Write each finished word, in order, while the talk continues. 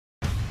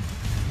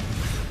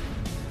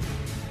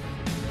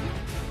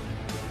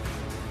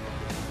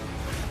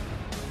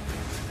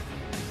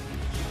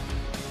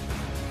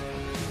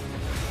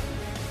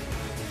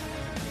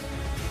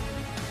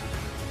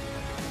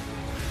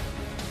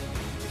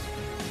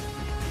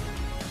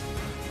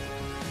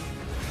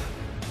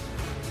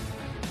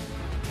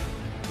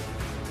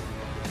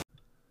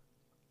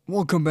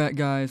Welcome back,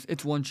 guys.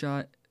 It's One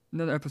Shot,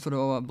 another episode of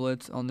All Out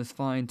Blitz on this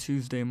fine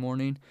Tuesday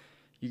morning.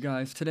 You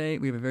guys, today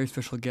we have a very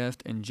special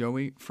guest in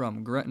Joey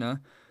from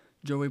Gretna.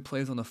 Joey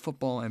plays on the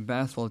football and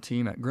basketball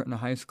team at Gretna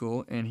High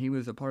School, and he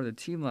was a part of the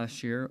team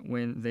last year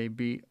when they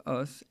beat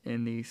us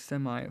in the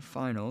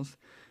semifinals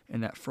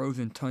in that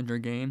frozen tundra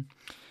game.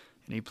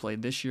 And he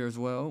played this year as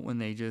well when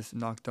they just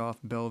knocked off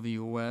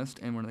Bellevue West,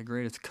 and one of the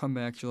greatest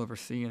comebacks you'll ever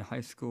see in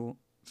high school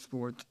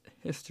sports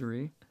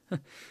history.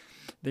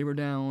 They were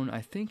down, I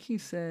think he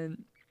said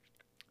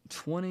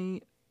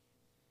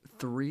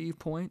 23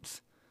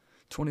 points,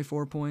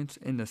 24 points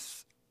in the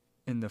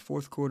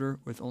fourth quarter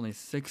with only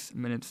 6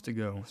 minutes to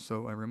go.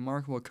 So a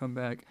remarkable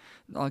comeback,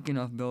 knocking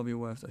off Bellevue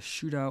West, a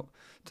shootout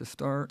to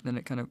start, then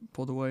it kind of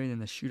pulled away, and then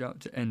the shootout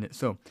to end it.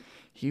 So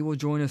he will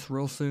join us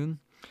real soon.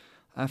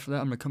 After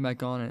that, I'm going to come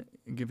back on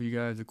and give you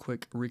guys a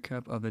quick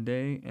recap of the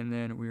day, and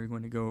then we are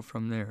going to go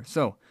from there.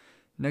 So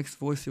next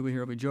voice you'll hear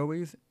will be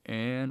Joey's,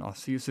 and I'll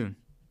see you soon.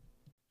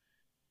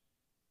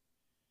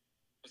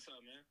 What's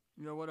up, man?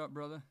 Yo, what up,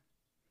 brother?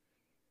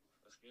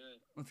 What's good?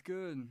 What's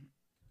good?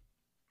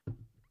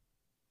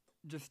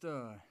 Just,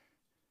 how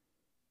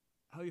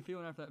you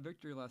feeling after that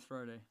victory last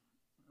Friday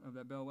of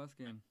that Bell West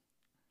game?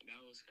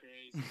 That was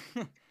crazy.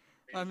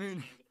 I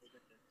mean,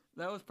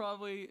 that was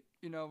probably,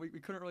 we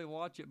couldn't really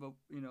watch it, but,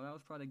 that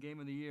was probably the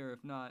game of the year,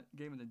 if not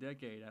game of the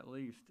decade, at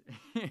least.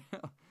 Yeah,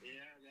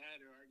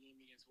 that or our game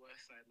against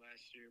Westside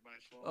last year by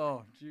far.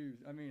 Oh,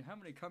 jeez. I mean, how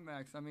many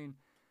comebacks? I mean,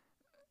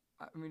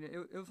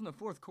 it was in the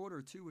fourth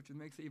quarter, too, which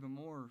makes it even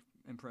more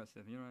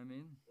impressive. You know what I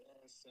mean?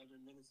 Yeah, 7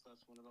 minutes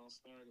left when it all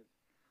started.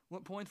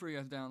 What points were you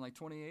guys down? Like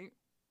 28?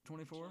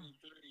 24?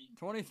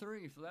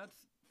 23. So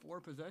that's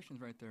 4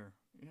 possessions right there.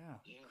 Yeah.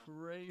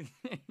 Crazy.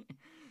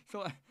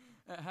 So at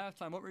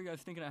halftime, what were you guys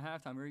thinking at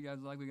halftime? Were you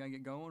guys like, we got to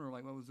get going? Or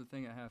like, what was the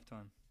thing at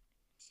halftime?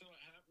 So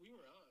we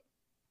were up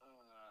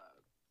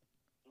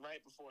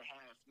right before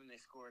half. Then they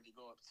scored to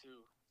go up 2.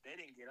 They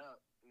didn't get up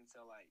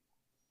until like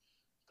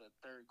the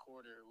third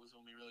quarter was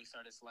when we really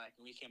started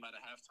slacking. We came out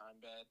of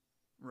halftime bad.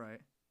 Right.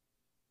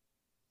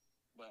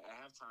 But at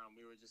halftime,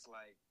 we were just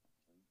like,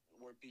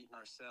 we're beating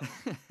ourselves.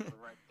 We're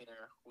right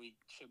there. We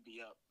should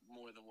be up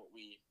more than what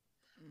we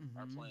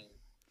are playing.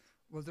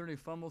 Was there any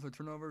fumbles or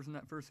turnovers in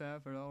that first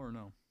half at all, or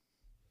no?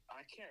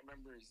 I can't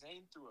remember.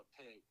 Zane threw a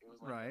pick. It was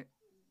like right.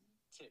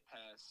 a tip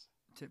pass.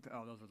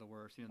 Oh, those are the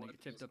worst. They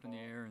get tipped up in the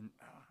air, and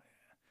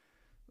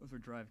those are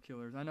drive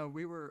killers. I know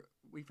we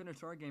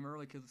finished our game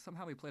early because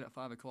somehow we played at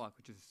 5 o'clock,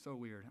 which is so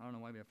weird. I don't know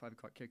why we have 5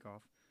 o'clock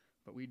kickoff,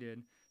 but we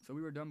did. So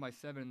we were done by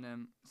 7, and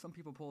then some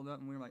people pulled up,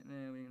 and we were like,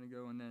 nah, we ain't going to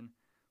go. And then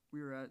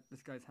we were at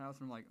this guy's house,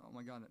 and I'm like, oh,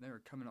 my God, they were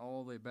coming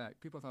all the way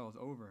back. People thought it was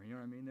over, you know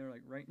what I mean? They were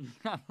like, right.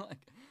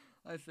 Like,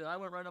 I said, I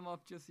wouldn't write them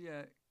off just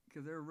yet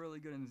because they were really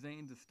good, and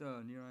Zane's a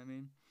stud, you know what I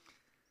mean?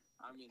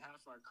 I mean,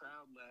 half our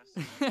crowd left.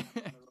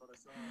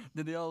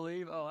 Did they all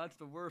leave? Oh, that's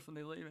the worst when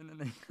they leave, and then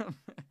they come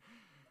back.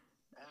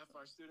 Half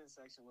our student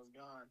section was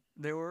gone.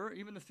 They were?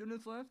 Even the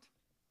students left?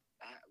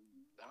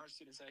 Our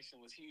student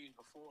section was huge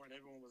before, and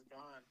everyone was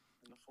gone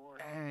in the fourth.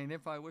 Dang, they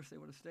probably wish they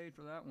would have stayed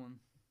for that one.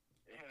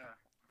 Yeah.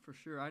 For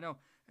sure, I know.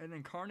 And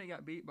then Kearney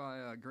got beat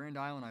by Grand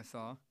Island, I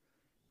saw.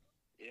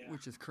 Yeah.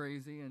 Which is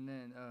crazy. And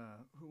then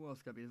who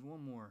else got beat? There's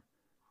one more.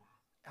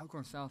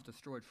 Elkhorn South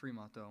destroyed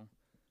Fremont, though.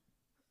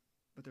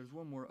 But there's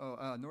one more.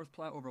 Oh, North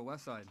Platte over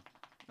Westside.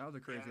 That was a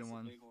crazy that's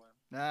one. A big one.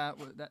 That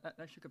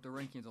shook up the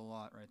rankings a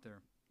lot right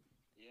there.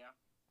 Yeah.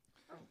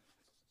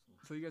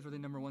 So you guys are the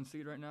number 1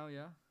 seed right now,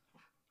 yeah?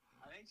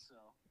 I think so.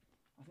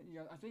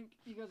 I think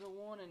you guys are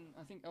 1, and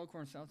I think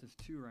Elkhorn South is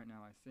 2 right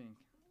now, I think.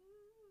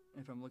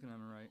 If I'm looking at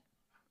them right.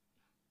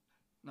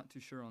 Not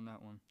too sure on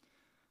that one.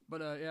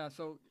 But, yeah,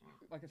 so,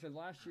 like I said,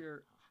 last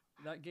year,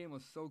 that game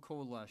was so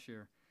cold last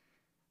year.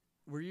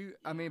 Were you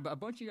 – I mean, but a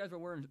bunch of you guys were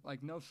wearing,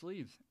 like, no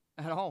sleeves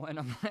at all. And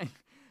I'm like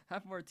 –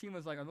 half of our team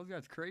was like, are those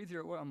guys crazy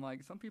or what? I'm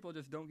like, some people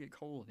just don't get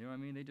cold. You know what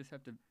I mean? They just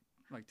have to,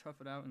 like,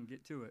 tough it out and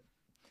get to it.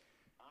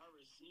 Our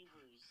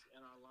receivers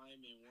and our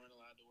linemen weren't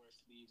allowed to wear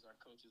sleeves. Our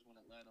coaches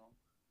wouldn't let them.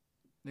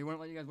 They wouldn't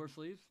let you guys wear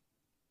sleeves?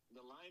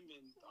 The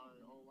lineman, our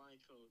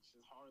O-line coach,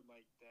 is hard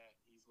like that.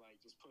 He's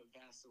like, just put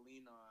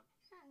Vaseline on.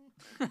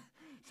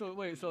 So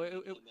wait, so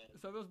it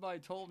was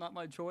by told, not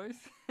by choice?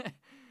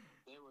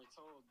 They were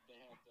told they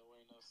had to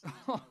wear no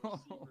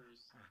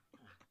sleeves.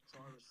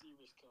 Our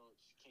receivers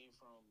coach came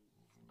from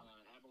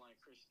Abilene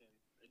Christian,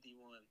 a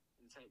D1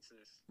 in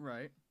Texas.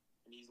 Right.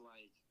 And he's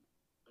like,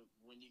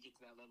 when you get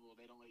to that level,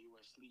 they don't let you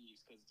wear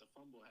sleeves because it's a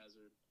fumble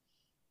hazard.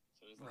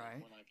 So it's like,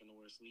 we're not going to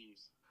wear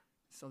sleeves.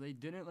 So they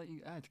didn't let you.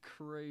 That's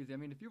crazy. I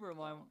mean, if you were in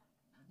line,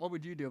 what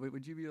would you do?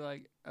 Would you be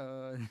like,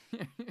 I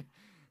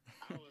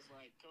was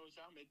like, Coach,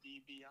 I'm a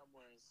DB. I'm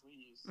wearing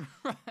sleeves.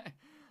 Right.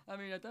 I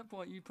mean, at that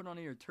point, you put on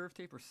either turf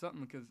tape or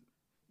something because,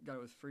 God,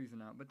 it was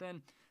freezing out. But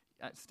then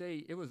at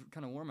State, it was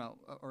kind of warm out,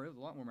 or it was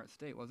a lot warmer at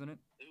State, wasn't it?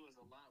 It was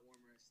a lot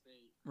warmer at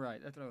State.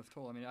 Right. That's what I was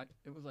told. I mean,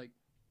 it was like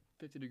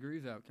 50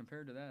 degrees out.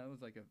 Compared to that, it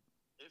was like a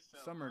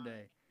summer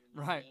day.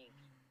 Right.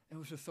 It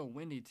was just so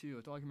windy, too.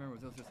 That's all I can remember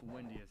was it was just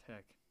windy as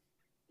heck.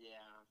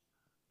 Yeah.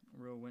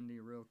 Real windy,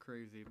 real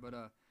crazy. But,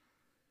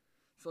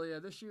 So yeah,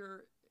 this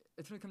year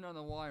it's gonna come down to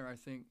the wire, I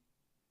think,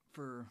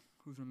 for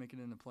who's gonna make it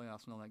in the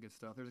playoffs and all that good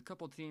stuff. There's a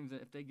couple teams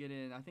that if they get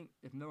in, I think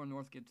if Northern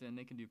North gets in,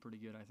 they can do pretty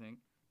good. I think.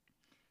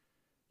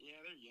 Yeah,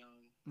 they're young.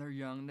 They're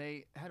young.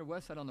 They had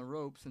Westside on the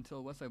ropes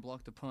until Westside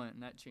blocked a punt,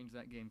 and that changed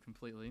that game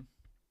completely.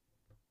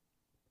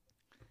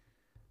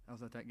 I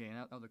was at that game.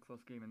 That was a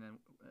close game, and then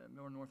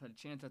Northern North had a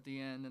chance at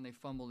the end, and they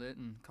fumbled it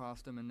and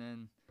cost them, and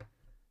then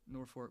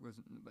North Fork was,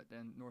 but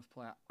then North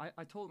Platte.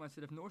 I told them, I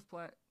said, if North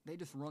Platte, they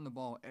just run the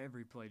ball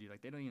every play, dude.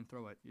 Like, they don't even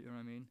throw it. You know what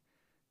I mean?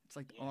 It's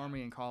like the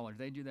Army and college.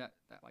 They do that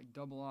like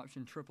double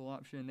option, triple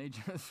option. They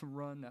just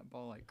run that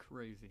ball like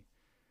crazy.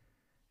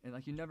 And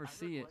like you never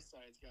see it.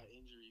 Westside's got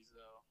injuries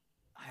though.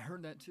 I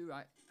heard that too.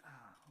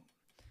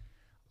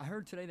 I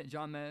heard today that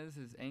John Mez,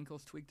 his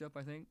ankle's tweaked up,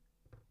 I think.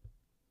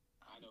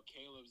 I know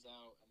Caleb's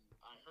out, and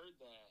I heard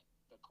that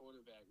the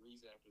quarterback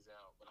Rezak is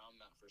out, but I'm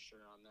not for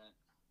sure on that.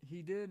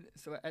 He did.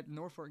 So at the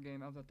Norfolk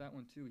game, I was at that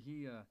one too.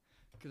 He,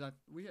 because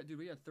we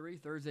had 3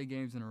 Thursday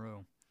games in a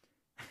row.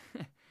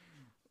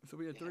 So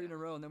we had 3 in a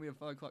row, and then we had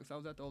 5 o'clock. So I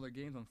was at all their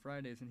games on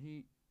Fridays, and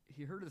he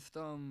hurt his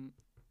thumb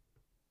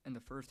in the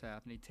first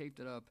half, and he taped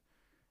it up,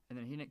 and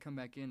then he didn't come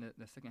back in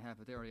the second half,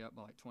 but they were already up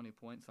by like 20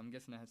 points. So I'm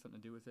guessing that had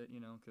something to do with it,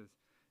 because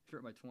if you're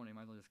up by 20,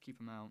 might as well just keep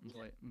him out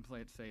and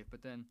play it safe.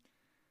 But then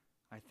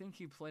I think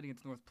he played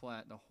against North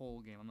Platte the whole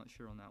game. I'm not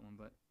sure on that one,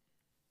 but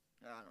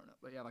I don't know.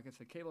 But yeah, like I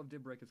said, Caleb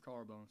did break his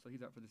collarbone, so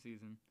he's out for the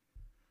season.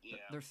 Yeah.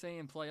 They're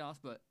saying playoffs,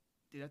 but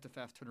dude, that's a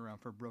fast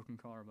turnaround for a broken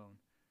collarbone.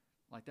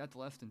 Like, that's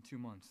less than 2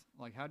 months.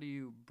 Like, how do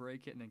you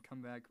break it and then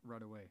come back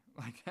right away?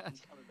 Like that.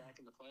 He's coming back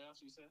in the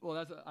playoffs, you said? Well,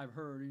 that's what I've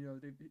heard. He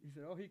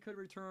said, he could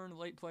return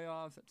late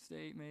playoffs at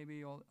state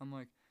maybe. I'm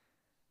like,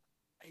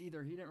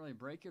 either he didn't really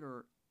break it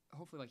or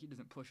hopefully, like, he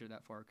doesn't push it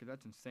that far because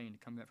that's insane to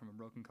come back from a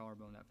broken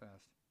collarbone that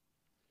fast.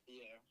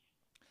 Yeah.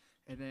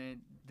 And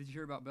then, did you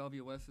hear about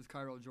Bellevue West's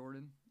Cairo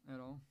Jordan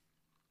at all?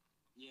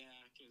 Yeah,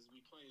 because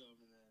we played him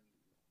and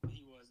then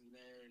he wasn't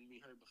there, and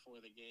we heard before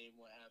the game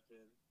what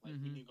happened. Like,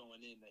 we knew going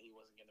in that he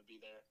wasn't going to be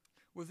there.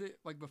 Was it,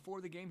 like, before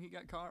the game he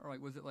got caught, or,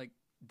 like, was it, like,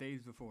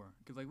 days before?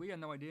 Because, like, we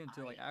had no idea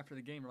until, like, after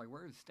the game. We're like,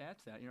 where are his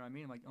stats at? You know what I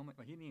mean? Like, oh my,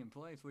 he didn't even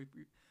play. So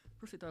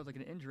first we thought it was, like,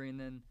 an injury, and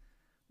then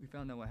we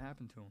found out what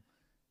happened to him.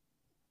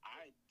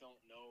 I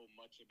don't know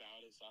much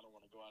about it, so I don't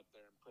want to go out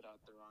there and put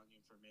out the wrong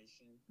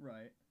information.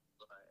 Right.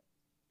 But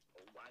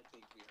I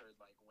think we heard,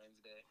 like,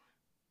 Wednesday.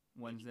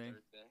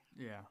 Thursday?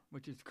 Yeah,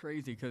 which is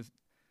crazy because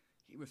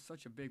he was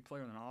such a big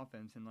player on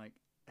offense and, like,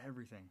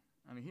 everything.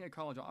 I mean, he had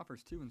college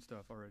offers, too, and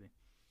stuff already.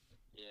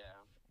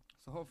 Yeah.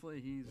 So hopefully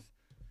he's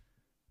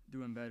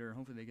doing better.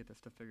 Hopefully they get that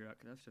stuff figured out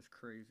because that's just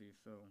crazy.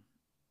 So,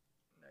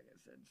 like I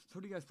said, so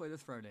who do you guys play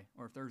this Friday?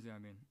 Or Thursday, I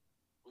mean?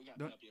 We got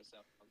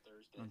WSF on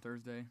Thursday. On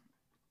Thursday?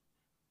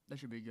 That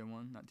should be a good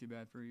one. Not too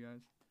bad for you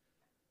guys.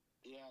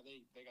 Yeah,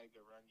 they got a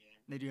good run game.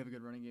 They do have a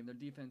good running game. Their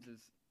defense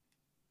is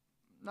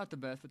not the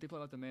best, but they play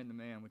a lot the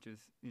man-to-man, which is,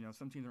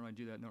 some teams don't really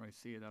do that, don't really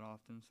see it that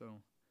often.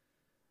 So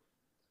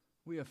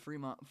we have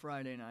Fremont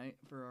Friday night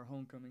for our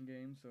homecoming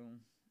game. So,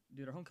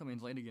 dude, our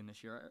homecoming's late again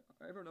this year.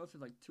 I ever noticed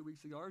it's like 2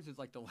 weeks ago. Ours is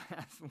like the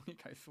last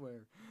week, I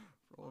swear,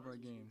 for all of our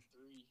games.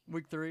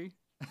 Week 3?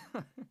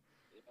 Yeah.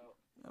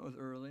 That was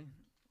early.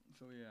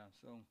 So, yeah,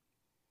 so.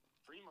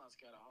 Fremont's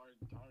got a hard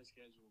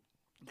schedule.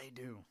 They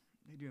do.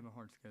 They do have a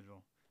hard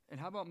schedule. And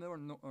how about Miller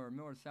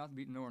South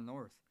beating Miller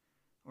North?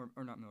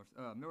 Or not North.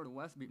 Miller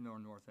West beat Miller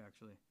North,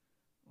 actually,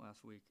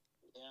 last week.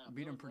 Yeah.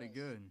 Beat them pretty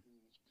good.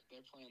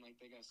 They're playing like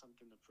they got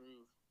something to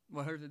prove.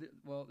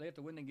 Well, they have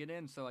to win to get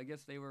in, so I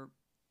guess they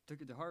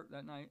took it to heart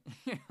that night.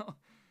 Yeah.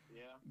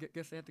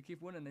 Guess they have to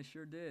keep winning. They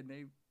sure did.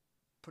 They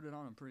put it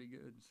on them pretty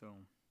good. So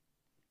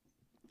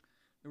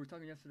we were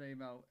talking yesterday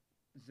about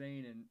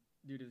Zane, and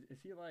dude, is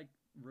he like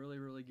really,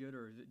 really good,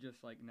 or is it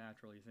just like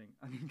natural? You think?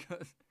 I mean,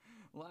 because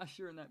last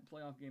year in that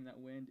playoff game, that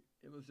wind,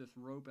 it was just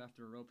rope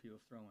after rope he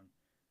was throwing,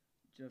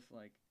 just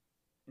like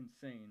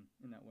insane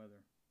in that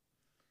weather.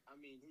 I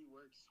mean, he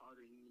works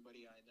harder than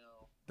anybody I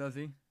know. Does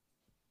he?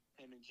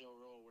 Him and Joe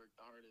Roll work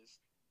the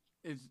hardest.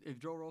 Is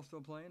Joe Roll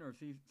still playing, or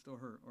is he still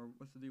hurt, or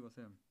what's the deal with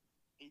him?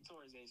 He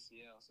tore his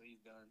ACL, so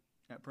he's done.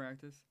 At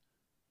practice?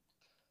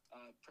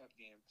 Prep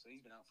game, so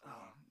he's been out for a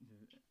while.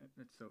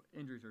 Dude,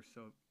 injuries are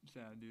so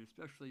sad, dude.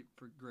 Especially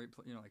for great,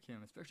 like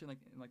him. Especially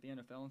like the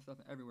NFL and stuff.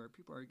 Everywhere,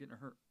 people are getting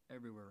hurt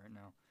everywhere right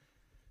now.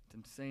 It's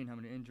insane how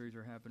many injuries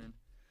are happening.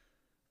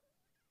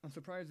 I'm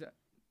surprised that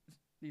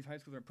these high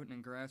schools are putting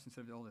in grass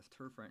instead of all this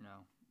turf right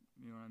now.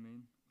 You know what I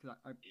mean? Because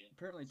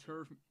apparently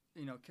turf,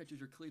 catches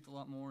your cleats a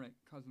lot more and it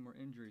causes more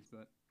injuries.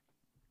 But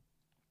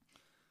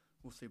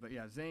we'll see. But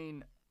yeah,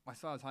 Zane, I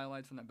saw his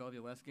highlights from that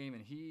Bellevue West game,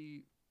 and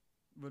he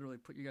literally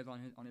put you guys on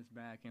his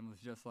back and was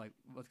just like,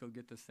 let's go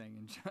get this thing,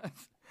 and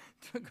just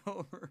took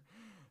over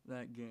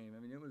that game.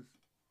 I mean, it was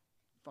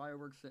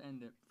fireworks to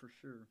end it for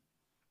sure.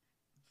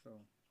 So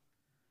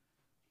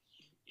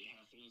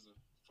yeah, it was a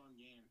fun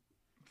game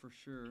for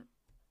sure.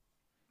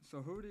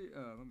 So who do you,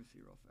 let me see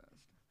real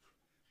fast.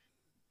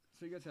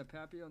 So you guys have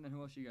Papio, and then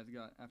who else you guys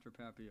got after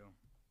Papio?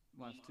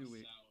 Last 2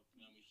 weeks. South,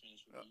 and then we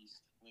finished with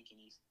East, Lincoln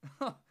East.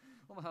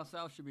 Omaha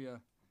South should be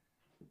a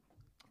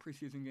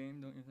preseason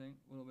game, don't you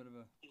think? A little bit of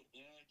a.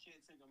 Yeah, I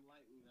can't take them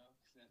lightly though,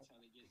 because that's how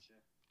they get you.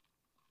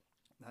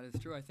 That is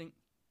true. I think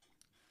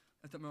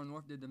that's what Millard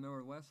North did to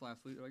Millard West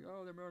last week. They're like,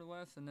 oh, they're Millard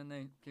West, and then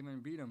they came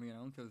in and beat them,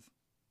 because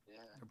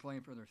they're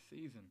playing for their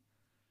season.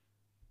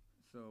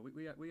 So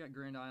we got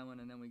Grand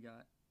Island, and then we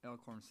got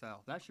Elkhorn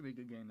South. That should be a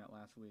good game that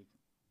last week.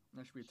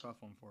 That should be a tough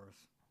one for us.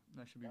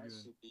 That should be good.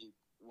 That should be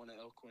one of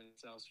Elkhorn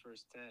South's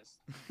first tests.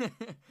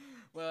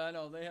 Well, I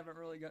know they haven't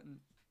really gotten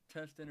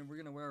tested, and we're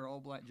gonna wear our all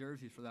black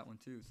jerseys for that one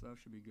too. So that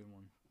should be a good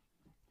one.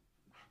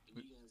 And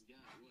you guys got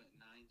what,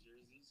 9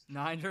 jerseys?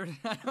 9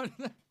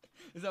 jerseys.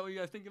 Is that what you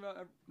guys think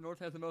about? North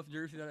has the most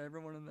jerseys out of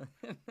everyone in the.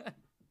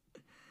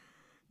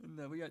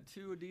 And we got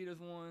 2 Adidas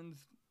ones.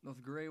 Those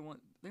gray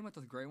ones. The thing about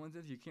those gray ones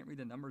is you can't read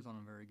the numbers on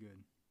them very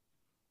good.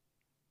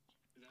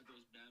 Is that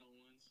those battle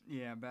ones?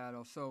 Yeah,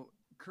 Battle. So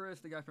Chris,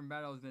 the guy from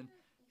Battle,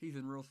 he's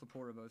been real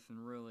supportive of us,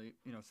 and really,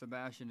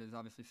 Sebastian is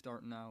obviously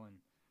starting now and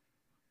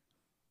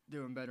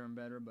doing better and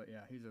better. But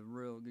yeah, he's a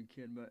real good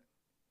kid. But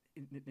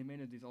they made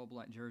us these all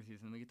black jerseys,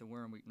 and we get to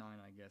wear them week 9,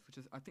 I guess.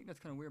 I think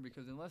that's kind of weird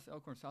because unless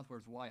Elkhorn South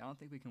wears white, I don't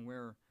think we can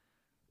wear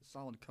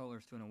solid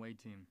colors to an away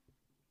team.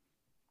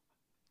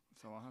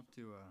 So I'll have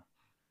to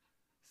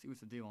see what's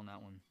the deal on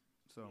that one.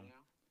 So, Yeah.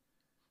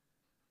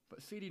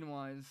 But seeding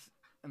wise,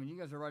 I mean, you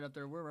guys are right up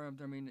there. We're right up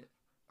there. I mean,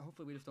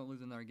 hopefully we just don't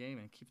lose another game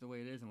and keep the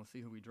way it is, and we'll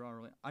see who we draw.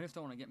 Really, I just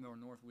don't want to get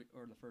Millard North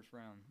or the first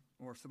round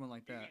or someone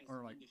like You that, guys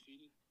or like.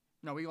 undefeated?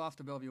 No, we lost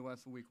to Bellevue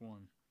West week 1.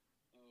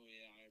 Oh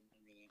yeah, I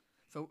remember that.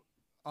 So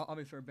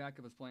obviously our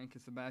backup was playing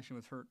because Sebastian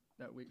was hurt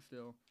that week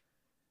still,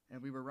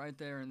 and we were right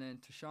there. And then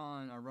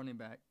Tashawn, our running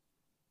back,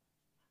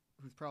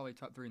 who's probably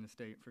top 3 in the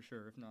state for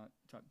sure, if not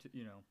top 2.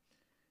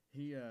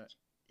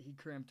 He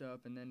cramped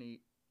up, and then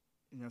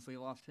so he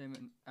lost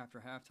him after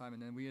halftime,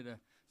 and then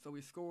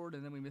we scored,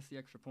 and then we missed the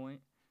extra point.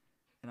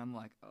 And I'm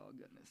like, oh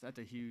goodness, that's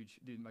a huge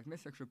dude. Like,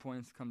 missed extra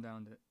points come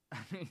down to. I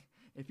mean,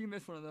 if you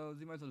miss one of those,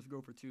 you might as well just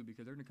go for 2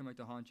 because they're gonna come back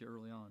to haunt you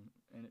early on,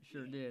 and it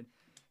sure did.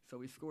 So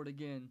we scored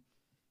again,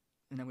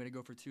 and then we had to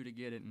go for 2 to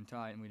get it and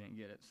tie it, and we didn't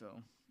get it,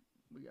 so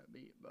we got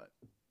beat. But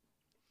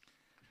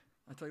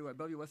I tell you what,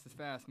 Bellevue West is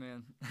fast,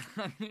 man.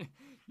 I mean,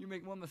 you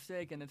make one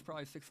mistake, and it's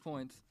probably 6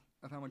 points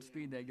of how much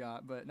speed they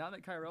got. But now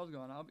that Kyrell's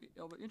gone,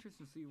 it'll be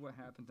interesting to see what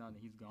happens now that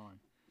he's gone.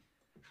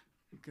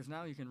 Because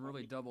now you can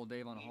really double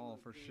Davon Hall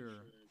for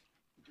sure.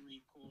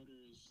 3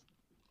 quarters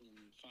in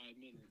 5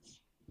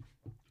 minutes.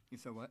 You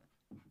said what?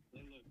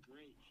 They look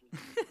great for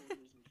 3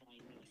 quarters in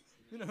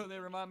 5 minutes. They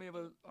remind me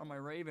of my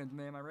Ravens,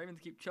 man. My Ravens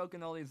keep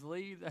choking all these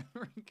leads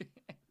every game.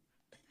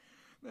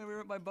 Man, we were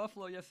up by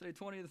Buffalo yesterday,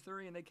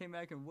 20-3, and they came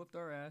back and whooped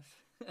our ass.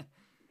 Yeah.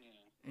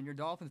 And your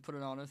Dolphins put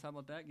it on us. How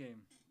about that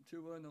game?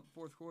 Tua in the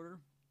fourth quarter.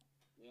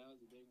 Yeah, that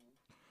was a big one.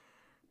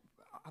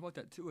 How about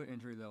that Tua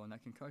injury, though, and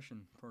that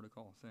concussion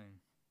protocol thing?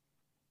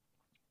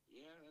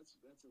 Yeah,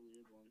 that's a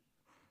weird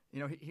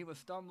one. He was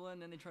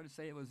stumbling, and they tried to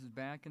say it was his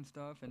back and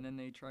stuff, and then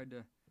they tried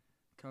to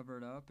cover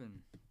it up, and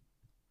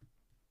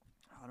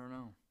I don't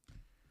know.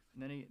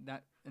 And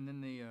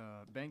then the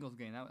Bengals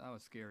game, that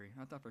was scary.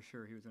 I thought for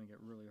sure he was going to get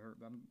really hurt,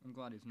 but I'm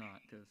glad he's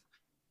not because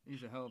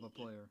he's a hell of a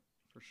player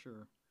for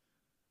sure.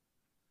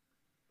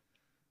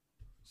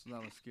 So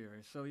that was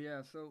scary. So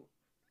yeah,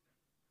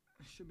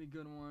 should be a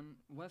good one.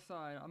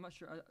 Westside, I'm not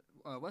sure.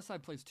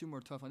 Westside plays 2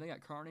 more tough ones. They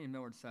got Kearney and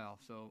Millard South.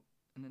 So,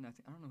 and then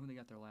I don't know who they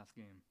got their last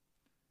game.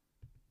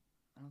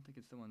 I don't think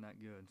it's someone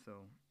that good.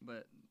 So,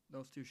 but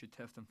those 2 should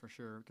test them for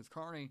sure. Because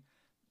Kearney,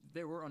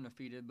 they were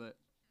undefeated, but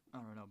I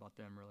don't know about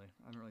them really.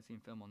 I haven't really seen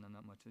film on them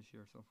that much this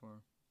year so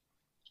far.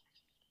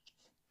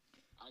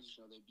 I just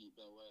know they beat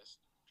Bell West.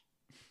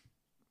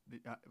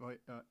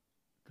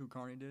 Who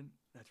Kearney did?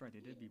 That's right, they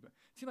did beat. But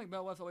it seems like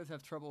Bell West always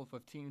have trouble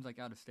with teams like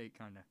out of state,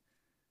 kind of.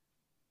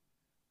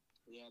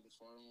 Yeah, the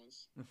foreign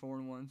ones. The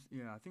foreign ones,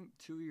 yeah. I think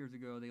 2 years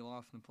ago they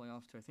lost in the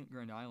playoffs to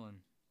Grand Island.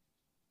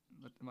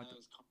 That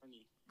was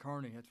Kearney.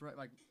 Kearney, that's right.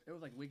 Like it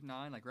was like week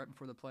 9, like right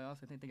before the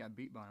playoffs. I think they got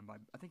beat by them.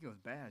 I think it was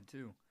bad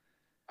too.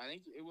 I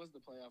think it was the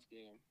playoff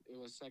game. It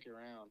was second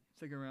round.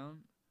 Second round.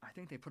 I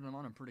think they put them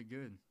on them pretty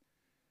good.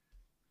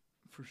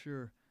 For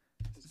sure.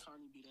 Because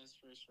Kearney beat us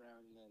first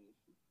round and then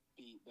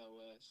beat Bell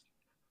West.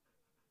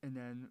 And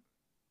then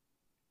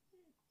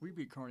we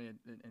beat Kearney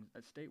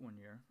at state one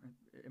year.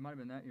 It might have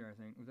been that year,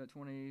 I think. Was that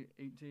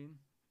 2018?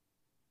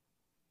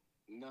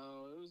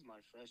 No, it was my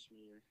freshman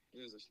year. It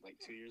was like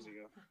 2 years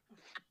ago.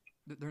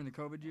 During the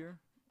COVID year?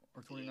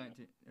 Or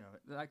 2019? Yeah,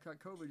 that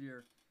COVID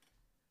year.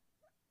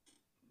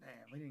 Man,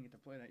 we didn't get to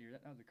play that year.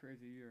 That was a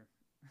crazy year.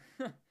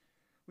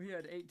 We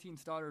had 18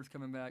 starters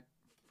coming back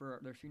for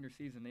their senior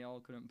season. They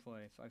all couldn't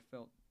play.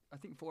 So I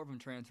think 4 of them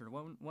transferred.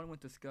 One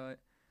went to Scott.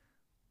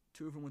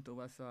 2 of them went to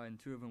West Side, and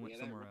 2 of them went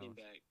somewhere else.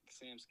 Back,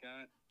 Sam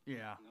Scott.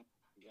 Yeah. Oh,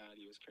 God,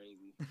 he was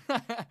crazy.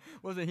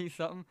 Wasn't he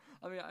something?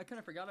 I mean, I kind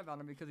of forgot about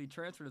him because he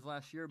transferred his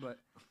last year, but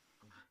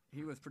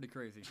he was pretty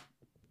crazy.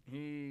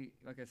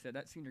 Like I said,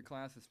 that senior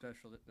class is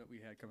special that we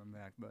had coming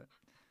back, but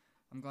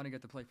I'm glad he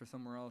got to play for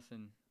somewhere else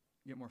and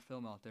get more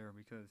film out there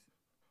because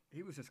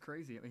he was just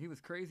crazy. I mean, he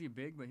was crazy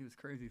big, but he was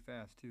crazy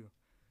fast too.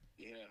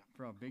 Yeah.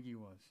 For how big he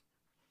was.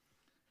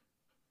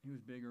 He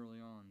was big early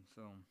on,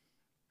 so.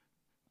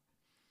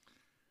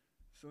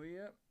 So,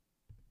 yeah,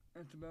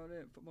 that's about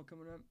it. Football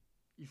coming up.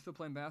 You still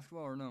playing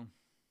basketball or no?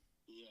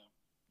 Yeah.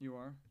 You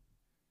are?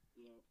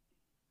 Yeah.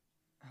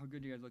 How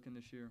good you guys looking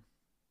this year?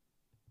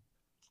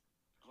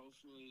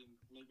 Hopefully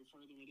make it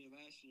further than we did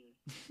last year.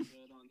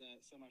 Good on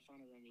that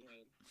semifinal run we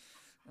had.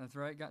 That's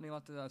right. Got any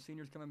lots of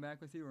seniors coming back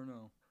with you or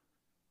no?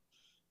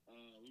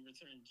 We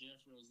returned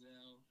Jeff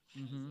Roselle,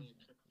 Mm-hmm. Isaiah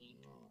Curry,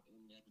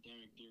 and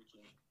Derek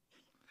Durkin.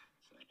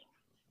 So,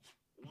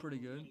 Pretty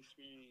good. One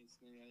experience,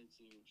 and the other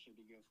two should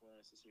be good for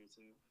us this year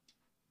too.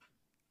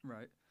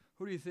 Right.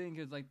 Who do you think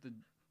is like the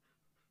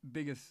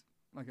biggest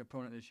like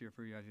opponent this year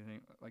for you guys? You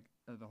think like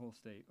the whole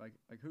state? Like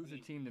who's the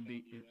team to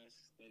beat? Bellevue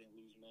West, they didn't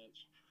lose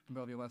much.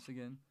 Bellevue West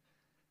again.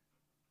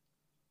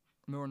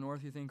 Middle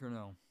North, you think or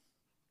no?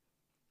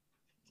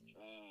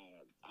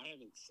 I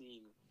haven't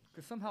seen.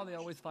 Because somehow they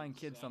always find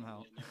kids so I don't somehow.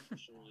 really know for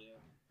sure yet.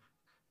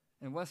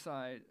 And West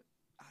Side,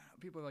 I don't know,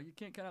 people are like, you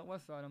can't count out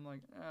West Side. I'm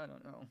like, I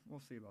don't know. We'll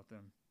see about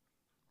them.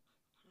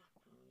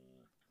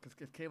 Because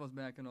if Cable's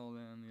back and all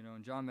them, you know,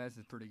 and John Mess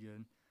is pretty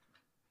good.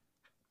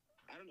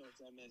 I don't know if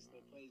John Mess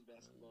still plays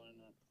basketball or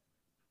not.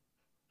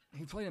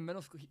 He played in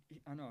middle school.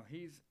 I know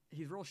he's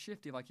real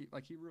shifty, like he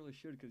really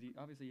should, because he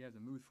obviously has a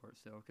move for it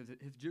still. Because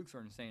his jukes are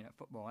insane at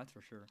football, that's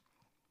for sure.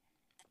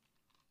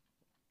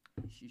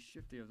 She's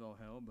shifty as all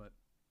hell, but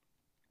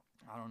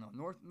I don't know.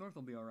 North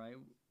will be all right.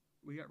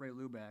 We got Ray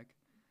Lou back,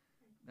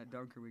 that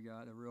dunker we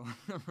got, a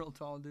real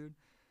tall dude.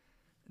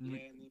 And yeah,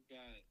 and they've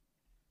got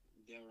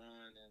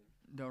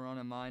Delron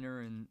and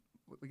Minor, and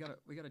we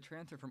got a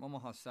transfer from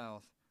Omaha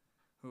South,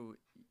 who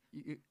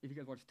if you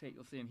guys watch tape,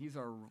 you'll see him. He's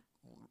our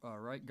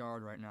right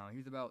guard right now.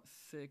 He's about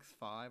 6'5",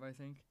 I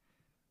think,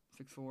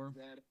 6'4".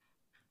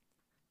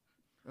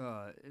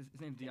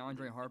 His name's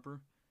DeAndre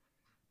Harper.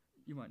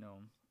 You might know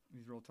him.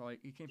 He's real tall.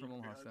 He came from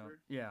Omaha South.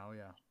 Yeah, oh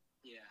yeah.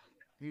 Yeah.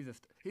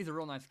 He's a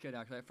real nice kid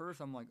actually. At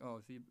first I'm like, oh,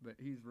 is he? But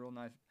he's real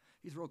nice.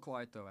 He's real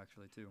quiet though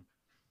actually too.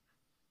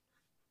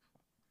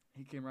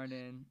 He came right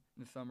in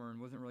the summer and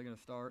wasn't really gonna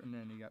start, and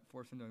then he got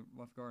forced into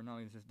left guard. Now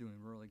he's just doing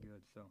really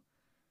good. So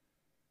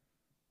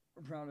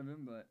we're proud of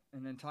him.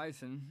 And then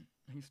Tyson,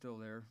 he's still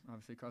there.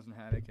 Obviously causing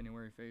havoc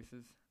anywhere he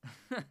faces.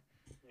 Yeah.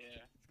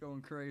 It's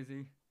going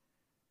crazy.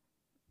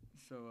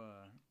 So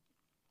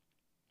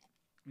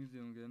he's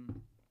doing good.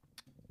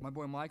 My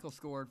boy Michael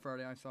scored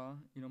Friday. I saw.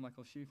 You know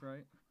Michael Sheaf,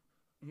 right?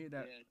 He had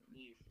that. Yeah,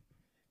 Steve.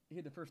 He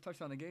had the first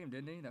touchdown of the game,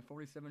 didn't he? That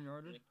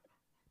 47-yarder.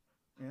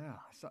 Yeah,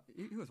 I saw.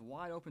 He was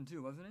wide open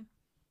too, wasn't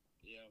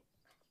he? Yeah.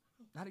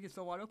 How'd he get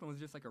so wide open? Was it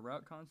just like a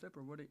route concept,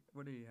 or what did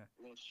he have?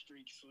 A little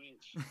streak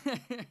switch.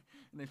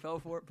 And they fell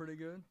for it pretty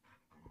good.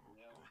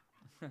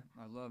 Yeah.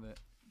 I love it.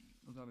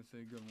 It was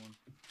obviously a good one.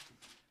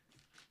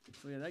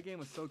 So yeah, that game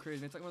was so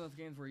crazy. It's like one of those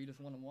games where you just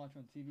want to watch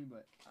on TV,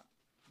 but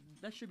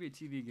that should be a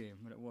TV game,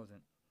 but it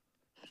wasn't.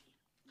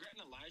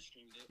 Gretna live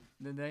streamed it.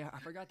 Then I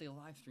forgot they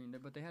live streamed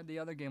it, but they had the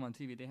other game on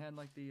TV. They had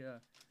like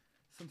the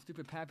some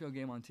stupid Papio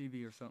game on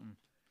TV or something.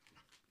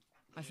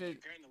 I said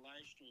Gretna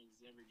live streams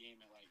every game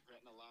at like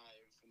Gretna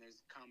Live, and there's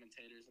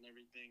commentators and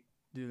everything.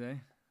 Do they?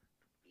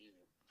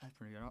 Yeah. That's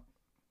pretty good.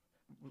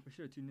 We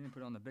should have tuned in and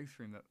put it on the big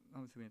screen, but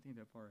obviously we didn't think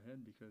that far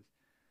ahead because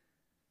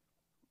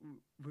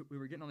we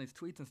were getting all these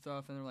tweets and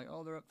stuff, and they're like,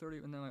 "Oh, they're up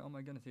 30," and they're like, "Oh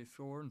my goodness, they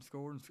scored and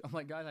scored." And I'm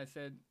like, guys, I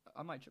said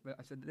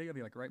they gotta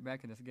be like right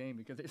back in this game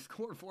because they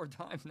scored 4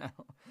 times now.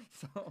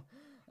 So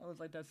I was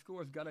like, that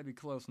score's gotta be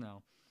close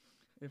now,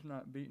 if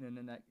not beaten. And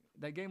then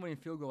that game-winning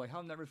field goal, like,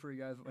 how nervous were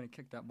you guys when he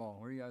kicked that ball?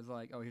 Were you guys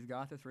like, "Oh, he's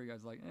got this"? Or were you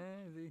guys like,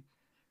 "Is he?"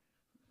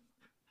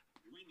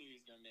 We knew he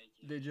was gonna make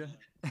it. Did you?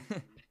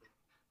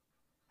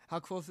 How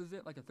close is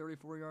it? Like a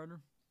 34-yarder?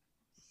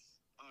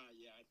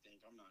 Yeah, I think.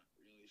 I'm not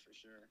really for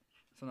sure.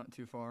 So not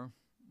too far,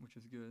 which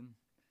is good.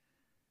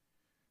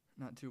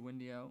 Not too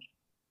windy out.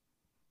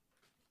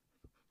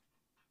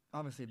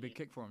 Obviously a big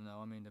kick for him, though.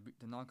 I mean,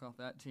 to knock off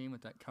that team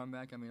with that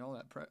comeback, I mean, all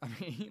that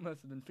he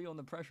must have been feeling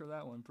the pressure of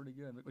that one pretty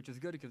good, which is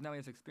good because now he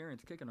has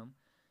experience kicking them,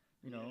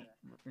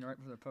 right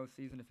for the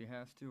postseason if he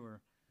has to,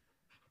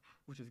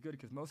 which is good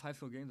because most high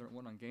school games aren't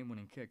won on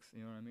game-winning kicks.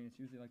 You know what I mean? It's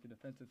usually like a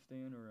defensive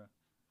stand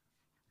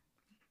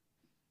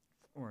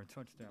or a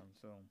touchdown.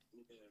 So.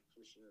 Yeah,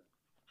 for sure.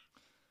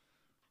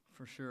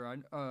 For sure.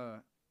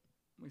 Let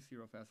me see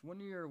real fast. One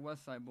of your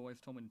West Side boys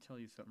told me to tell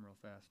you something real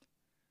fast.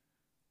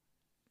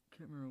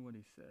 Can't remember what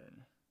he said.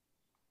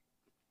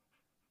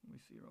 Let me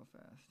see real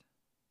fast.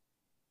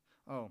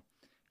 Oh,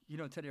 you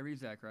know Teddy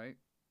Rizak, right?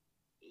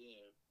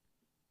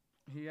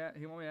 Yeah.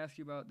 He wanted me to ask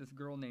you about this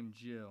girl named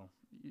Jill.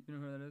 You know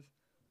who that is?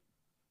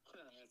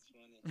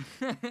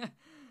 That's funny.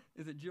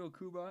 Is it Jill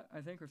Kubat,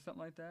 I think, or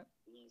something like that?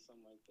 Yeah,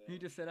 something like that. He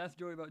just said, ask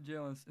Joey about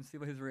Jill and see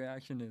what his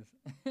reaction is.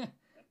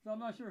 So I'm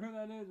not sure who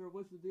that is or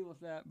what's the deal with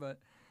that, but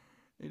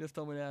he just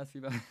told me to ask you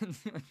about it and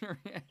see what your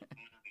reaction.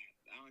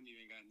 I don't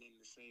even got nothing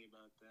to say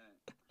about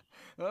that.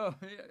 Oh,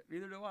 yeah,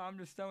 neither do I. I'm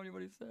just telling you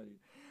what he said.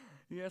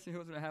 He asked me who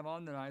was going to have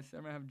on tonight. I said,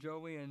 I'm going to have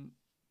Joey, and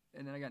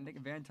then I got Nick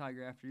Van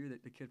Tiger after you,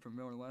 the kid from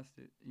Miller West.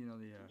 Nick Van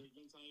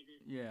Tiger?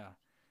 Yeah.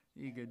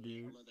 He's a good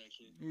dude. I love that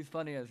kid. He's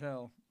funny as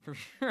hell, for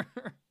sure.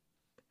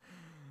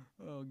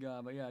 Oh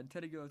God, but yeah,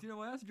 Teddy goes, you know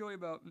what? Ask Joey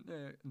about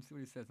and see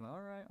what he says. I'm like,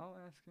 all right, I'll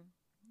ask him.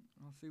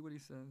 I'll see what he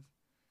says.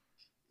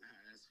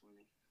 That's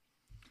funny.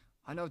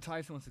 I know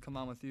Tyson wants to come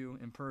on with you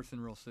in person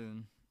real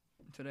soon.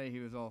 Today he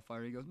was all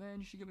fired. He goes, man,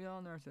 you should get me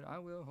on there. I said, I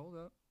will. Hold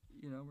up.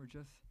 You know, we're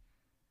just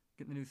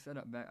getting the new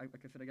setup back.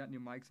 Like I said, I got new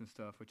mics and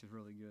stuff, which is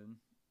really good.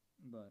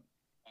 But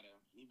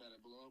You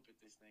better blow up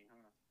at this thing,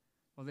 huh?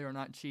 well, they were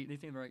not cheap. They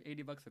think they're like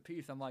 $80 a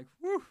piece. I'm like,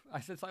 whew. I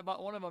said, so I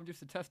bought one of them just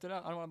to test it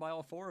out. I don't want to buy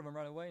all 4 of them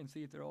right away and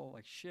see if they're all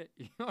like shit.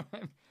 You know what I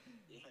mean?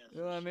 Yeah,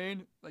 You know what I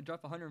mean? Like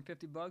drop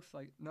 $150,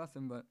 like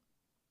nothing. But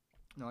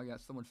no, I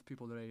got so much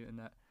people today in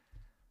that.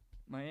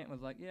 My aunt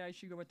was like, yeah, you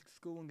should go back to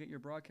school and get your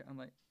broadcast. I'm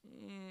like,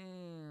 I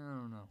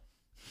don't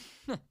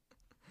know.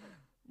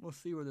 We'll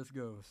see where this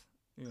goes.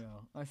 You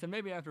know, I said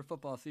maybe after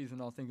football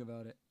season I'll think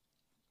about it.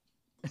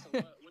 So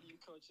what do you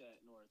coach at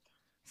North?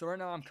 So right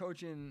now I'm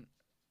coaching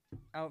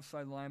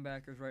outside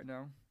linebackers right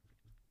now.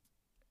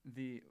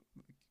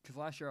 Because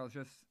last year I was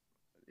just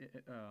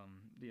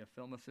the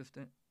film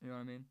assistant. You know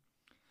what I mean?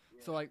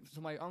 Yeah.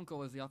 So my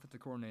uncle is the offensive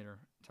coordinator,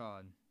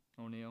 Todd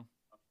O'Neill.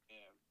 Yeah.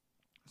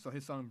 So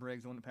his son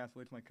Briggs, the one that passed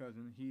away to my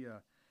cousin,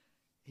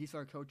 he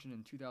started coaching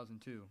in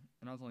 2002,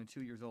 and I was only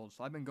 2 years old.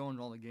 So I've been going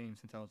to all the games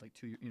since I was like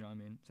 2. You know what I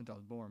mean? Since I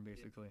was born,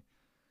 basically.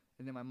 Yeah.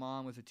 And then my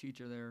mom was a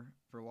teacher there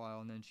for a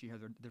while, and then she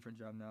has a different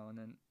job now. And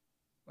then,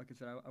 like I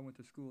said, I went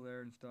to school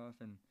there and stuff,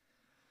 and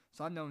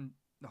so I've known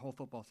the whole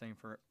football thing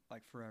for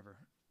like forever.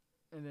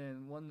 And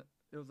then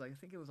I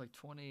think it was like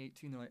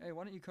 2018. They're like, hey,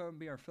 why don't you come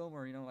be our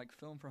filmer? You know, like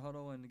film for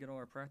Huddle and get all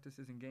our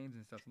practices and games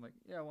and stuff. I'm like,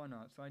 yeah, why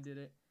not? So I did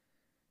it.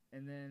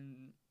 And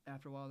then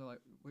after a while, they're like,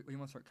 wait, you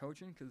want to start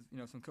coaching? Because, you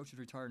know, some coaches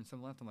retired and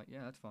some left. I'm like,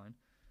 yeah, that's fine.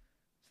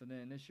 So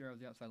then this year I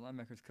was the outside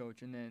linebackers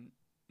coach. And then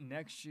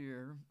next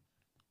year,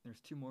 there's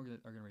 2 more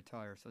that are going to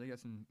retire. So they got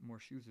some more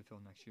shoes to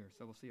fill next year.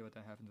 So we'll see what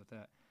that happens with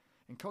that.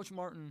 And Coach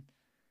Martin,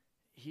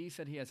 he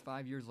said he has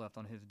 5 years left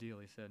on his deal,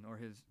 he said, or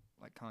his,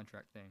 like,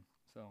 contract thing.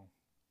 So.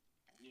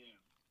 Yeah.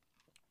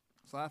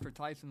 So after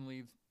Tyson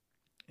leaves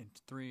in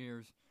 3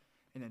 years,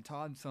 and then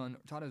Todd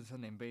has a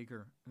son named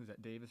Baker, who's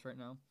at Davis right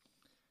now.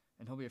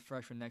 And he'll be a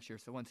freshman next year.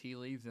 So once he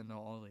leaves, then they'll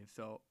all leave.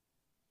 So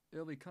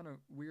it'll be kind of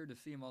weird to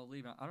see them all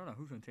leave. I don't know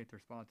who's going to take their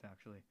spots,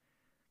 actually.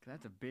 Because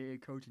that's a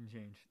big coaching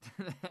change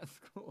to that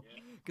school.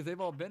 Because they've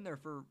all been there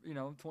for,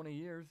 20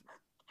 years,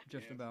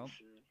 just about. For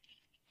sure.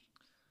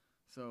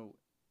 So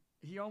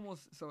he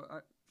almost – so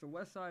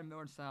West Side,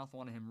 North, South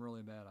wanted him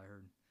really bad, I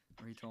heard.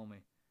 Or he told me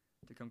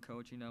to come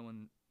coach,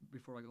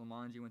 before like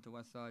Lamonji went to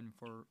West Side and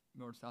before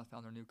North, South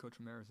found their new coach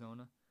from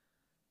Arizona.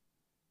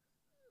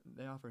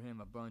 They offered him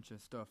a bunch of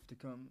stuff to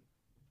come –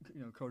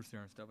 coach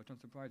there and stuff, which I'm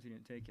surprised he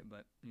didn't take it,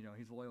 but,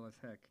 he's loyal as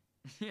heck.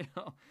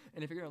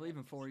 And if you're going to leave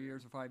in 4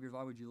 years or 5 years,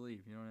 why would you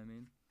leave? You know what I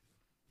mean?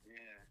 Yeah.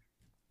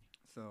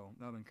 So,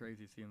 that would have been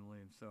crazy to see him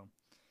leave.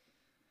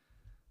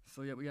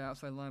 So yeah, we got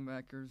outside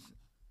linebackers.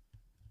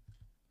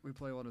 We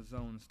play a lot of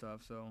zone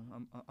stuff, so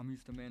I'm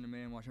used to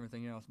man-to-man, watching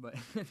everything else, but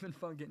it's been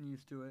fun getting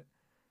used to it.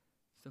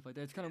 Stuff like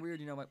that. It's kind of weird,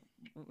 like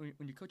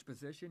when you coach a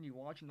position, you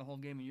watch them the whole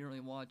game and you don't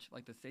really watch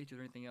like the safeties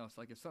or anything else.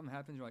 Like if something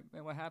happens, you're like,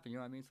 man, what happened? You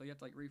know what I mean? So you have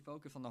to like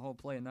refocus on the whole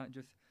play and not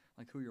just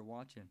like who you're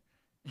watching.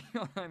 You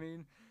know what I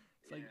mean?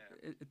 It's like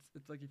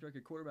it's like if you're like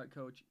a quarterback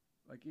coach,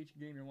 like each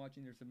game you're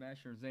watching, there's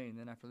Sebastian or Zane.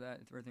 Then after that,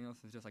 everything else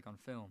is just like on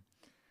film.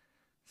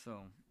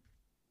 So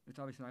it's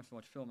obviously nice to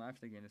watch film after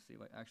the game to see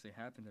what actually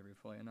happened every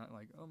play and not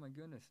like, oh my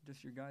goodness,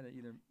 just your guy that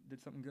either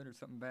did something good or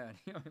something bad.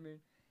 You know what I mean?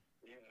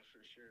 Yeah,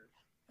 for sure.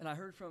 And I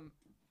heard from.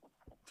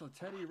 So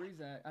Teddy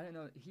Rizak, I didn't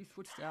know he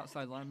switched to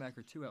outside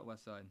linebacker too at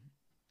Westside.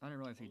 I didn't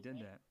realize he did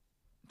that.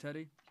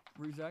 Teddy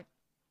Rizak.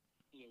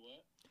 Yeah,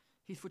 what?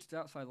 He switched to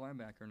outside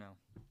linebacker now.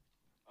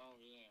 Oh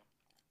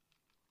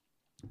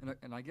yeah.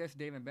 And I guess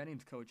David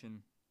Benning's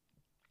coaching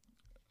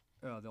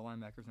the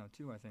linebackers now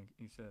too. I think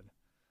he said.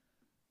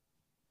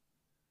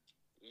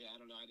 Yeah, I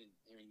don't know. I didn't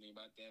hear anything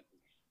about that.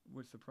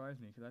 Which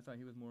surprised me because I thought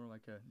he was more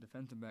like a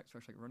defensive back,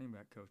 especially like running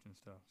back coach and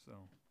stuff. So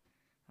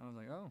I was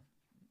like, oh.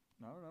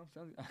 I don't know.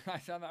 I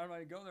don't know how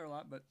to go there a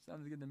lot, but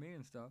sounds good to me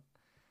and stuff.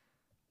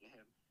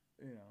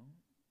 Yeah.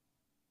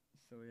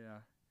 So,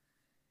 yeah.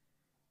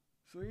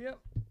 So, yep.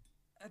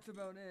 That's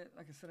about it.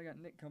 Like I said, I got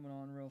Nick coming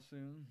on real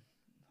soon.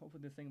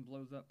 Hopefully this thing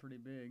blows up pretty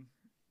big.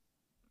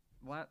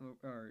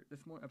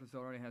 This morning episode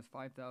already has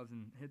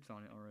 5,000 hits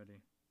on it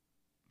already.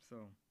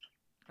 So,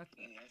 that's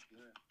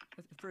good.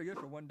 It's pretty good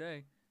for one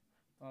day,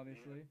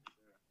 obviously. Yeah,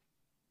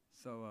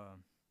 sure. So,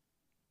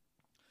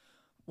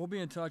 we'll be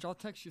in touch. I'll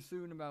text you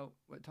soon about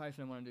what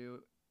Tyson want to do.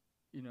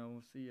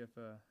 We'll see if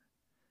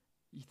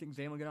you think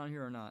Zane will get on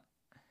here or not.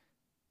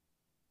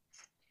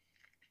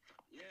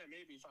 Yeah,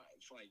 maybe if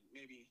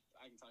maybe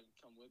I can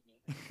come with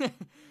me.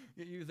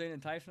 Get you, Zane,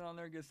 and Tyson on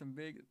there. Get some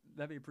big.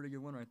 That'd be a pretty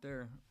good one right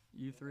there.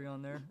 You 3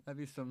 on there. That'd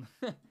be some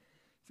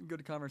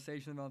good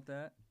conversation about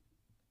that.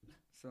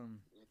 Some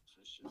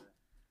for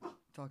sure.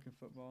 Talking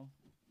football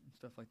and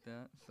stuff like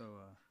that.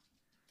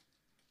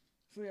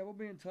 So yeah, we'll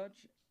be in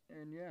touch.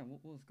 And, yeah,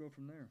 we'll just go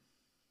from there.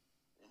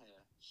 Yeah,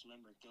 just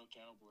remember, go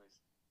Cowboys.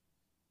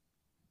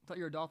 I thought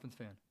you were a Dolphins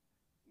fan.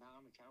 No,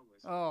 I'm a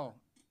Cowboys fan. Oh,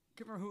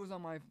 can't remember who was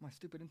on my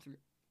stupid Instagram.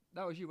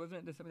 That was you, wasn't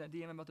it? Did somebody that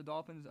DM about the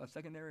Dolphins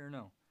secondary or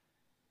no?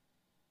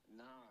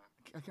 Nah.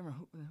 I can't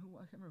remember who. I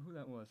can't remember who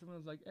that was. Someone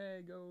was like,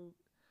 "Hey, go."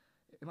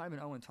 It might have been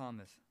Owen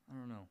Thomas. I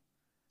don't know.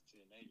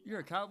 Shit, maybe. You're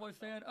a Cowboys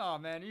fan? Oh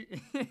man,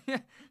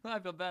 I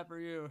feel bad for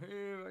you. Hey,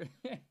 what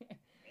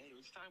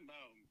you talking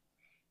about?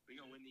 We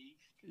gonna win the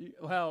East?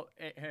 Well,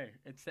 hey,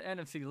 it's the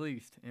NFC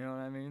least. You know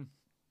what I mean?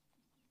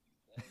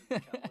 Hey,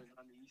 Cowboys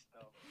on the East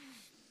though.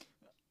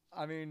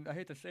 I mean, I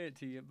hate to say it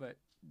to you, but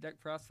Dak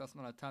Prescott's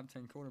not a top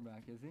 10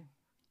 quarterback, is he?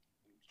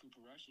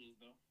 Cooper Rush is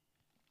though.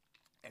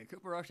 Hey,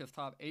 Cooper Rush is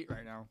top 8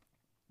 right now.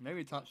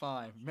 Maybe top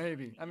 5.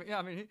 Maybe. I mean, yeah.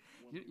 I mean,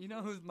 you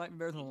know who's might be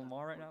better than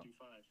Lamar right now?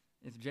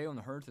 It's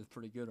Jalen Hurts is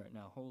pretty good right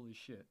now. Holy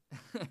shit.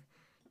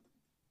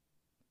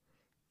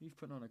 He's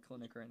putting on a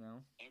clinic right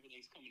now.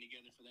 Everything's coming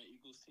together for that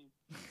Eagles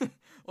team.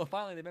 Well,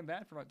 finally, they've been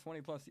bad for about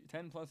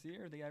 10 plus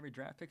years. They got every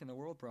draft pick in the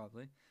world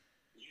probably.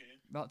 Yeah.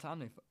 About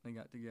time they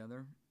got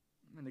together.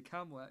 I mean, the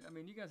Cowboys. I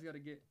mean, you guys got to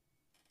get.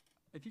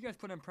 If you guys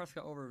put in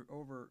Prescott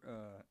over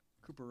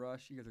Cooper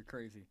Rush, you guys are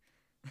crazy.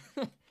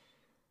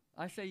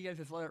 I say you guys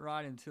just let it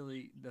ride until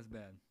he does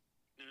bad.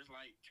 There's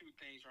like 2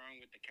 things wrong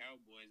with the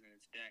Cowboys, and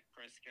it's Dak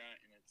Prescott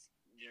and it's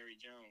Jerry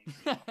Jones.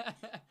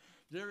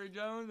 Jerry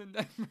Jones and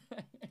Dak.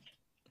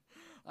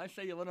 I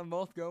say you let them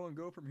both go and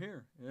go from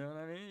here. You know what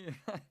I mean?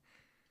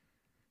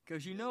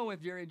 Because you know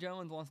if Jerry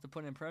Jones wants to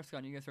put in Prescott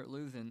and you guys start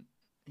losing,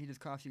 he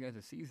just costs you guys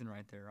a season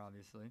right there,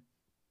 obviously.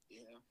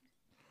 Yeah.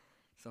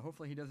 So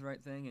hopefully he does the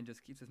right thing and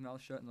just keeps his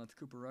mouth shut and lets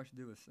Cooper Rush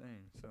do his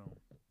thing. So.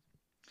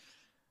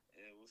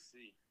 Yeah, we'll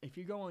see. If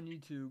you go on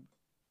YouTube,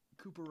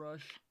 Cooper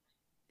Rush,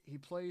 he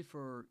played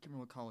for, I can't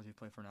remember what college he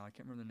played for now. I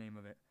can't remember the name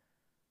of it.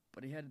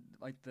 But he had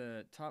like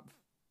the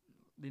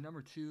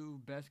number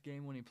 2 best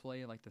game when he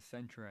played, like the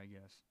Century, I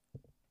guess.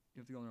 You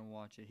have to go in there and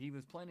watch it. He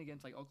was playing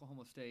against like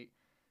Oklahoma State.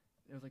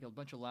 It was like a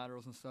bunch of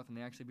laterals and stuff, and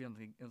they actually beat him.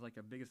 It was like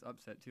a biggest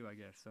upset too, I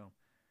guess. So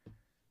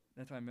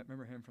that's why I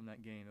remember him from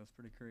that game. It was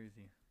pretty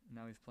crazy. And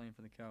now he's playing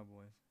for the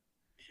Cowboys.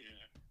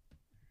 Yeah.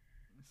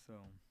 So,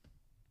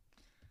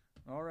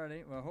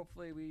 alrighty. Well,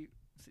 hopefully we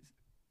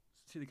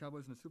see the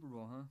Cowboys in the Super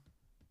Bowl, huh?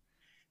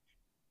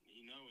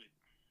 You know it.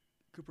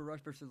 Cooper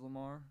Rush versus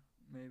Lamar,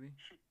 maybe.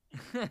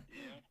 Yeah.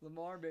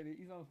 Lamar, baby,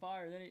 he's on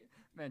fire.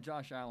 Man,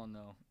 Josh Allen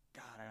though.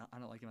 God, I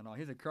don't like him at all.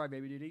 He's a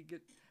crybaby, dude.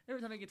 Every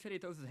time he gets hit, he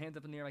throws his hands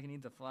up in the air like he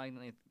needs a flag,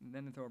 and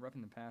then they throw a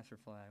roughing the passer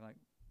flag. Like,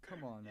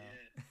 come on now.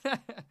 Yeah.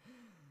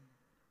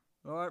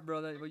 All right,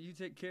 brother. Well, you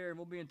take care, and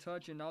we'll be in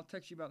touch, and I'll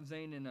text you about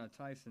Zane and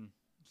Tyson.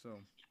 So. All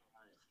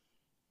right.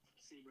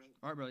 See you, brother.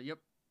 All right, brother. Yep.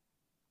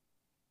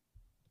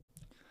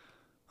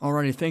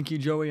 Alrighty, thank you,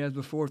 Joey, as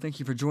before.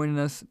 Thank you for joining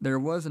us. There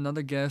was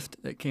another guest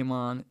that came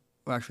on.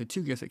 Well, actually,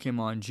 2 guests that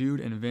came on, Jude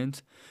and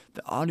Vince.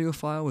 The audio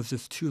file was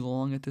just too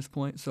long at this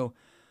point, so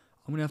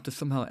I'm going to have to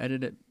somehow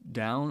edit it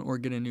down or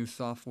get a new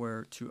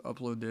software to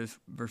upload this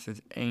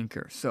versus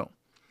Anchor. So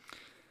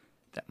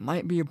that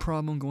might be a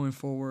problem going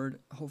forward.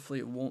 Hopefully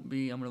it won't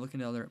be. I'm going to look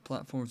into other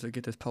platforms to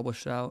get this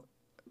published out,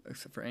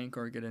 except for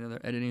Anchor, get another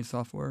editing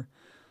software.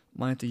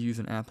 Might have to use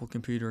an Apple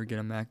computer or get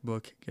a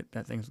MacBook, get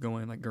that thing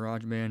going like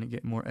GarageBand and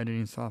get more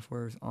editing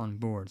softwares on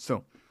board.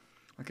 So,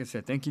 like I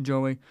said, thank you,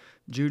 Joey,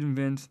 Jude and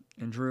Vince,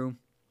 and Drew.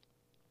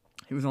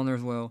 He was on there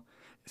as well.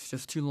 It's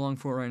just too long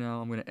for it right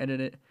now. I'm going to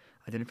edit it.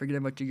 I didn't forget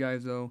about you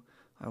guys, though.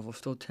 I will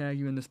still tag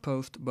you in this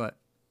post, but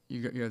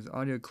you guys'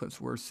 audio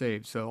clips were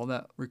saved, so all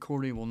that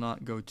recording will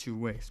not go to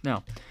waste.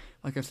 Now,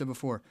 like I said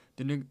before,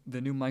 the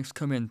new mics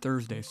come in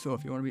Thursday, so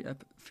if you want to be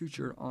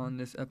featured on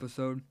this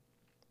episode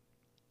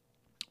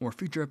or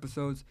future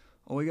episodes,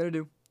 all you got to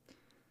do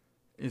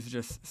is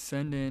just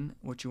send in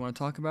what you want to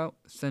talk about,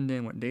 send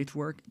in what dates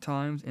work,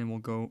 times, and we'll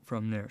go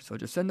from there. So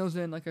just send those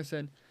in. Like I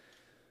said,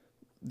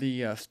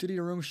 the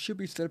studio room should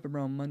be set up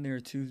around Monday or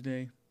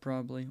Tuesday,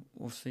 probably.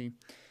 We'll see.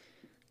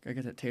 Gotta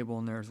get that table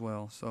in there as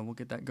well, so we'll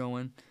get that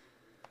going.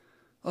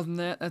 Other than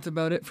that, that's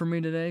about it for me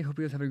today. Hope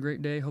you guys have a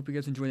great day. Hope you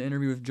guys enjoyed the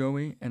interview with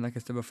Joey. And like I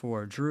said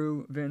before,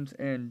 Drew, Vince,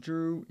 and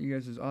Drew, you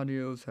guys'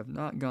 audios have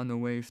not gone to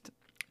waste.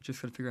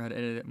 Just gotta figure out how to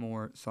edit it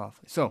more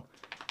softly. So,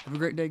 have a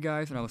great day,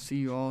 guys, and I will see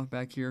you all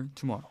back here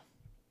tomorrow.